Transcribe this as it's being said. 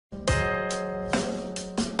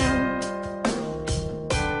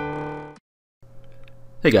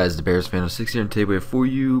Hey guys, the Bears Fan of 6 here, and today we have for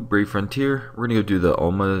you Brave Frontier. We're gonna go do the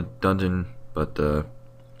Alma dungeon, but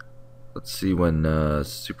let's see when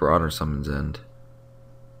Super Honor summons end.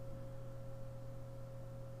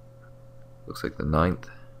 Looks like the 9th.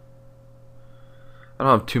 I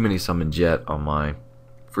don't have too many summons yet on my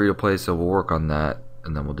free to play, so we'll work on that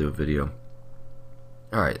and then we'll do a video.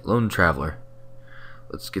 Alright, Lone Traveler.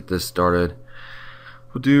 Let's get this started.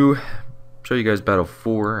 We'll show you guys Battle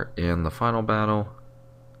 4 and the final battle.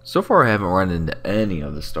 So far I haven't run into any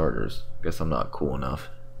of the starters. Guess I'm not cool enough.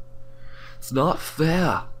 It's not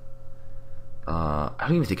fair. I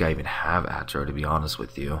don't even think I even have Atro, to be honest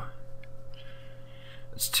with you.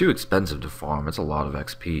 It's too expensive to farm. It's a lot of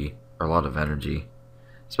XP, or a lot of energy.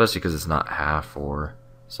 Especially because it's not half or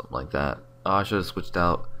something like that. Oh, I should have switched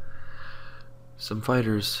out some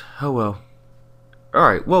fighters. Oh well.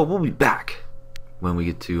 Alright, well, we'll be back when we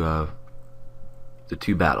get to the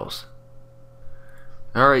 2 battles.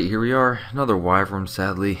 Alright, here we are. Another Wyvern,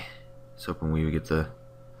 sadly. I was hoping we would get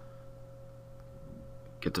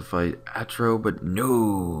to fight Atro, but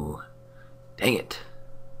no. Dang it.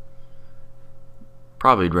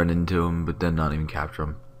 Probably run into him, but then not even capture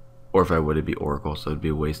him. Or if I would, it'd be Oracle, so it'd be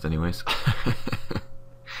a waste anyways.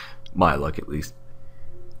 My luck, at least.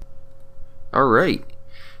 Alright,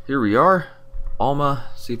 here we are. Alma,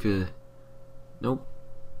 see if you... Nope.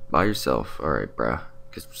 By yourself. Alright, bruh.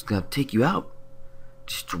 Guess I'm just gonna have to take you out.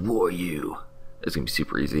 Destroy you. It's gonna be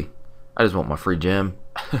super easy. I just want my free gem.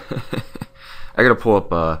 I gotta pull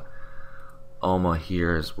up Alma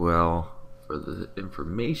here as well for the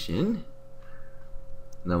information,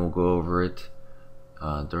 and then we'll go over it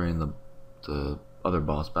during the other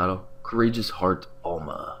boss battle. Courageous Heart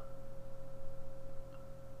Alma.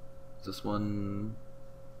 Is this one?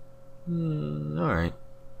 Alright.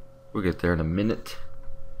 We'll get there in a minute.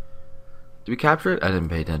 Did we capture it? I didn't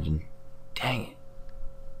pay attention. Dang it.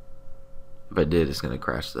 If I did, it's gonna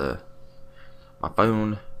crash my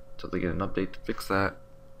phone until they get an update to fix that.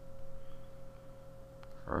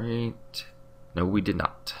 Alright. No, we did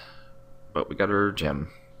not. But we got our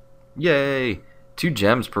gem. Yay! 2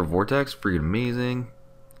 gems per vortex. Freaking amazing.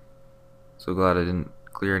 So glad I didn't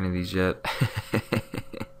clear any of these yet.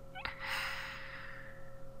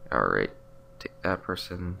 Alright. Take that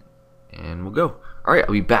person. And we'll go. Alright,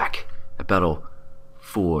 I'll be back at Battle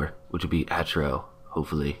 4, which will be Atro.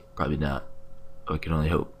 Hopefully. Probably not. I can only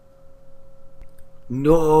hope.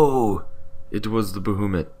 No! It was the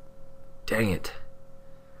Behemoth. Dang it.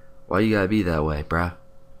 Why you gotta be that way, bruh?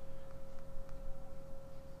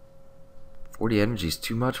 40 energy is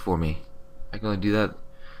too much for me. I can only do that. It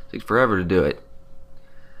takes forever to do it.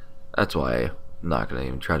 That's why I'm not gonna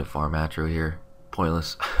even try to farm Atro here.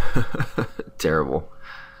 Pointless. Terrible.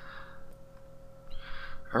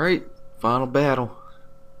 Alright, final battle.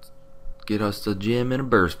 Get us the gem and a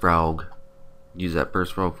burst frog. Use that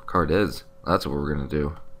burst frog for Cardez. That's what we're gonna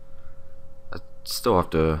do. I still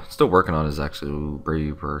working on his actual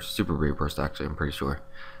brave burst, super brave burst. Actually, I'm pretty sure. I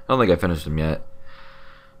don't think I finished him yet.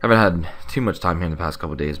 Haven't had too much time here in the past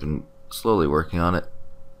couple days. Been slowly working on it.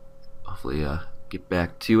 Hopefully, get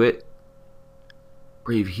back to it.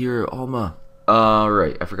 Brave hero Alma.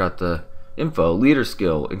 Right, I forgot the info. Leader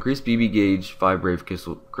skill: increase BB gauge 5 brave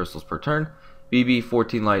crystals per turn. BB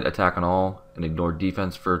 14 light attack on all and ignore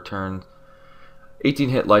defense for a turn. 18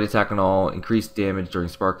 hit light attack on all, increased damage during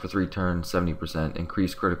spark for 3 turns 70%,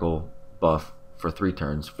 increased critical buff for 3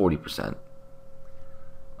 turns 40%.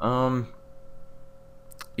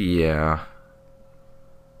 Yeah.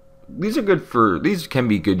 These can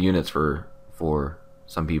be good units for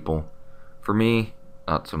some people. For me,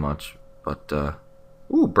 not so much. But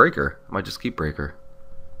ooh, Breaker. I might just keep Breaker.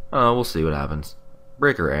 We'll see what happens.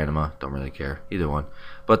 Breaker or Anima, don't really care, either one.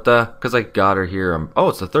 But because I got her here, oh,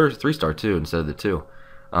 it's the 3-star too instead of the 2.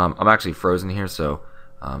 I'm actually frozen here, so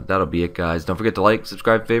that'll be it, guys. Don't forget to like,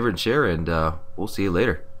 subscribe, favorite, and share, and we'll see you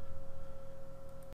later.